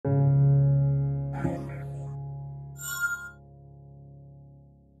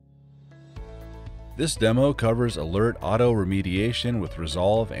This demo covers Alert Auto-Remediation with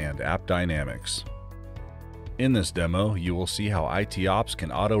Resolve and AppDynamics. In this demo, you will see how IT Ops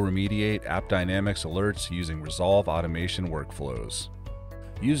can auto-remediate AppDynamics alerts using Resolve automation workflows.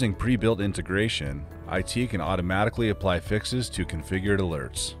 Using pre-built integration, IT can automatically apply fixes to configured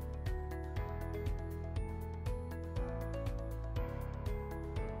alerts.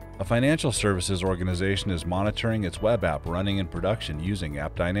 A financial services organization is monitoring its web app running in production using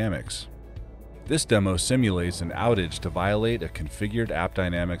AppDynamics. This demo simulates an outage to violate a configured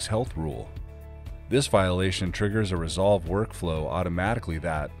AppDynamics health rule. This violation triggers a Resolve workflow automatically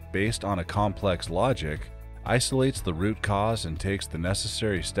that, based on a complex logic, isolates the root cause and takes the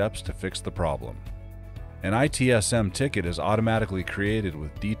necessary steps to fix the problem. An ITSM ticket is automatically created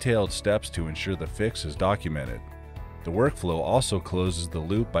with detailed steps to ensure the fix is documented. The workflow also closes the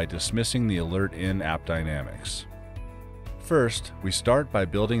loop by dismissing the alert in AppDynamics. First, we start by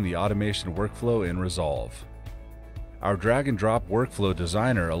building the automation workflow in Resolve. Our drag-and-drop workflow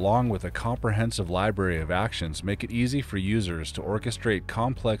designer along with a comprehensive library of actions make it easy for users to orchestrate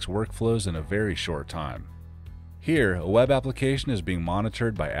complex workflows in a very short time. Here, a web application is being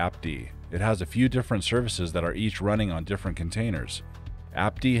monitored by AppD. It has a few different services that are each running on different containers.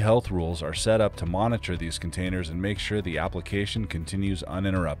 AppD health rules are set up to monitor these containers and make sure the application continues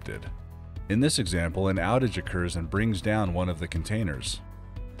uninterrupted. In this example, an outage occurs and brings down one of the containers.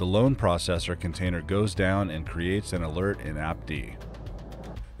 The loan processor container goes down and creates an alert in AppD.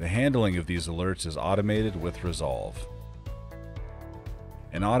 The handling of these alerts is automated with Resolve.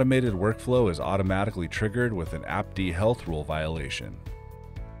 An automated workflow is automatically triggered with an AppD health rule violation.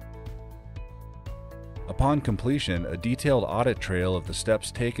 Upon completion, a detailed audit trail of the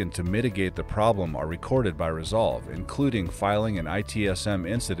steps taken to mitigate the problem are recorded by Resolve, including filing an ITSM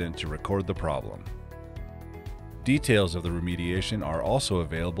incident to record the problem. Details of the remediation are also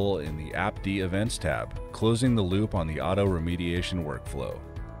available in the AppD Events tab, closing the loop on the auto-remediation workflow.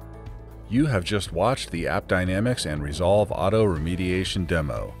 You have just watched the AppDynamics and Resolve auto-remediation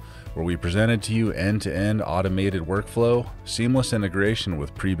demo, where we presented to you end-to-end automated workflow, seamless integration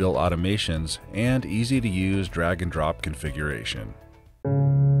with pre-built automations, and easy-to-use drag-and-drop configuration.